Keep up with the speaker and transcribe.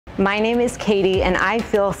My name is Katie and I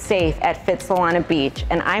feel safe at Fit Solana Beach,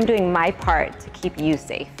 and I'm doing my part to keep you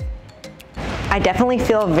safe. I definitely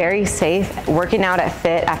feel very safe working out at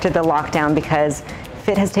Fit after the lockdown because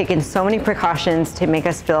Fit has taken so many precautions to make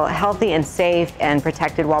us feel healthy and safe and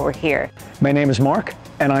protected while we're here. My name is Mark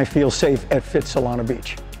and I feel safe at Fit Solana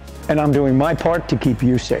Beach, and I'm doing my part to keep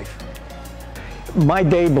you safe. My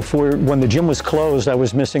day before, when the gym was closed, I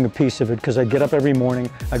was missing a piece of it because I get up every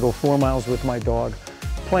morning, I go 4 miles with my dog,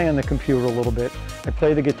 play on the computer a little bit, I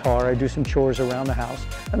play the guitar, I do some chores around the house,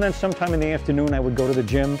 and then sometime in the afternoon I would go to the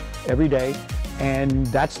gym every day, and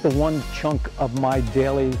that's the one chunk of my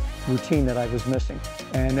daily routine that I was missing.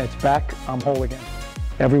 And it's back, I'm whole again.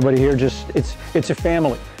 Everybody here it's a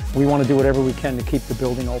family. We want to do whatever we can to keep the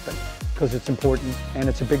building open because it's important and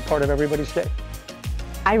it's a big part of everybody's day.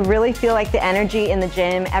 I really feel like the energy in the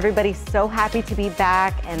gym, everybody's so happy to be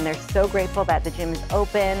back and they're so grateful that the gym is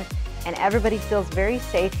open and everybody feels very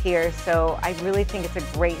safe here. So I really think it's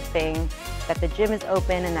a great thing that the gym is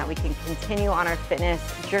open and that we can continue on our fitness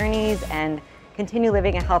journeys and continue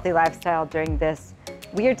living a healthy lifestyle during this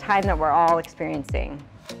weird time that we're all experiencing.